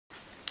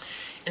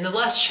In the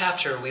last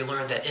chapter, we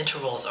learned that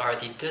intervals are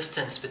the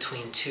distance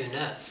between two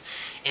notes,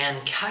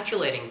 and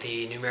calculating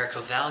the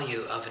numerical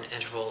value of an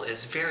interval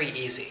is very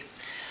easy.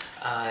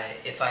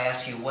 If I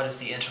ask you what is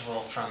the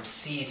interval from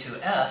C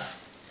to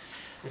F,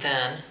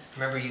 then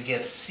remember you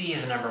give C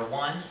the number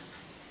 1,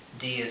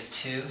 D is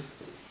 2,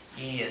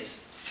 E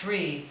is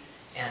 3,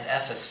 and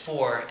F is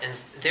 4, and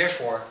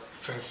therefore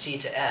from C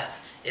to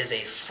F is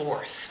a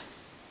fourth.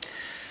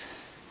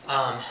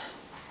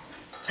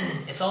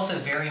 It's also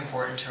very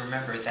important to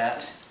remember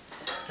that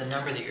the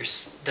note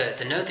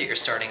that you're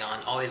starting on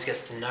always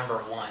gets the number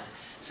 1.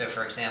 So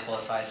for example,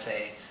 if I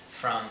say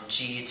from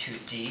G to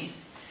D,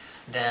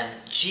 then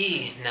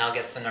G now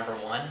gets the number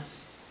 1,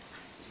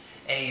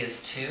 A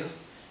is 2,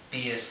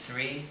 B is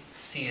 3,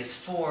 C is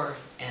 4,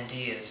 and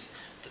D is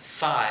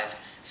 5.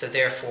 So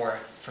therefore,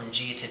 from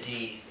G to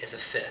D is a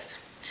fifth.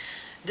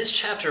 This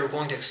chapter we're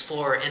going to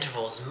explore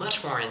intervals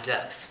much more in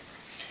depth.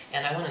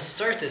 And I want to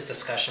start this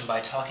discussion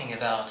by talking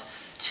about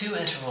two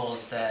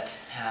intervals that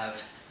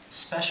have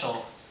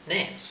special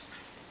names.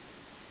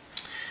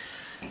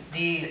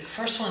 The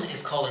first one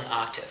is called an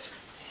octave.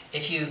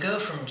 If you go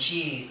from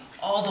G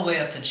all the way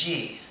up to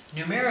G,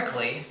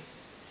 numerically,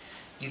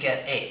 you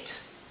get 8.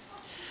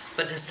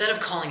 But instead of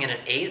calling it an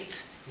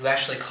eighth, you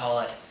actually call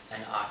it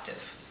an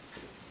octave.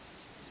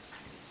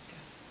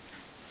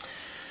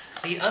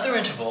 The other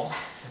interval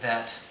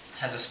that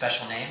has a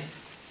special name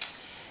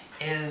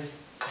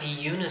is the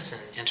unison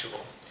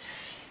interval.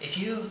 If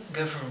you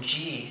go from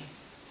G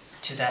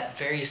to that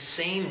very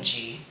same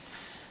G,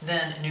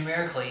 then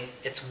numerically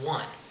it's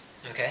 1,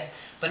 okay?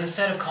 But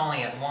instead of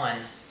calling it 1,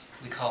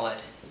 we call it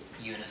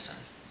unison.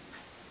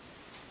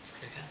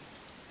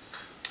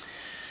 Okay?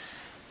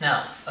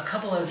 Now, a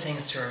couple other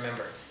things to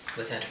remember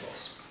with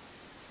intervals.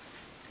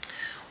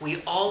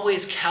 We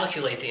always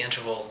calculate the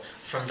interval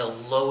from the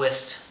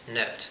lowest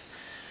note.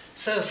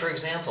 So, for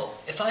example,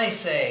 if I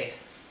say,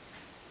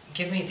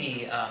 give me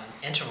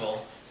the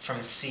interval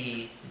from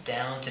C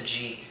down to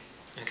G,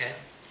 okay?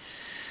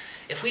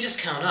 If we just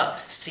count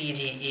up C,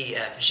 D, E,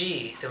 F,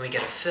 G, then we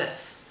get a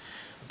fifth.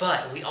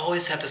 But we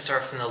always have to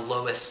start from the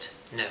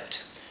lowest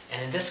note.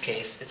 And in this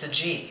case, it's a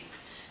G.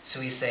 So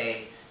we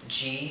say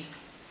G,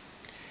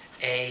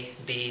 A,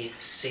 B,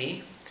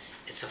 C.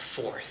 It's a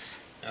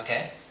fourth,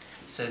 okay?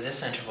 So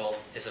this interval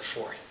is a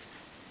fourth,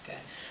 okay?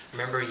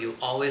 Remember, you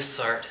always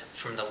start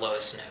from the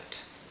lowest note,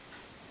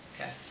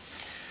 okay?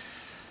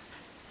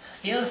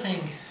 The other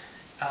thing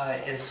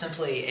is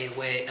simply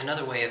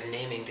another way of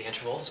naming the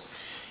intervals.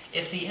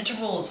 If the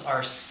intervals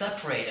are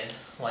separated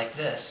like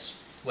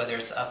this, whether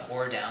it's up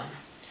or down,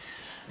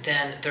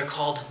 then they're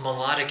called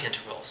melodic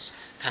intervals,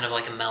 kind of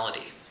like a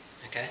melody,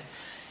 okay?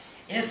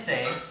 If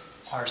they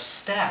are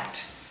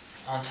stacked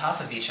on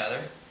top of each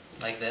other,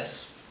 like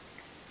this,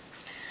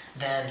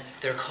 then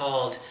they're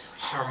called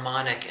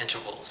harmonic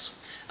intervals.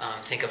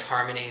 Think of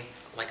harmony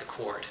like a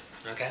chord,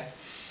 okay?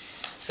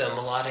 So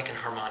melodic and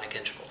harmonic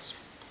intervals.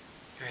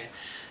 All right.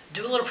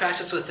 Do a little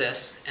practice with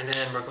this, and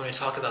then we're going to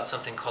talk about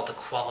something called the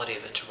quality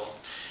of interval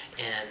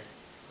in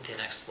the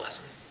next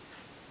lesson.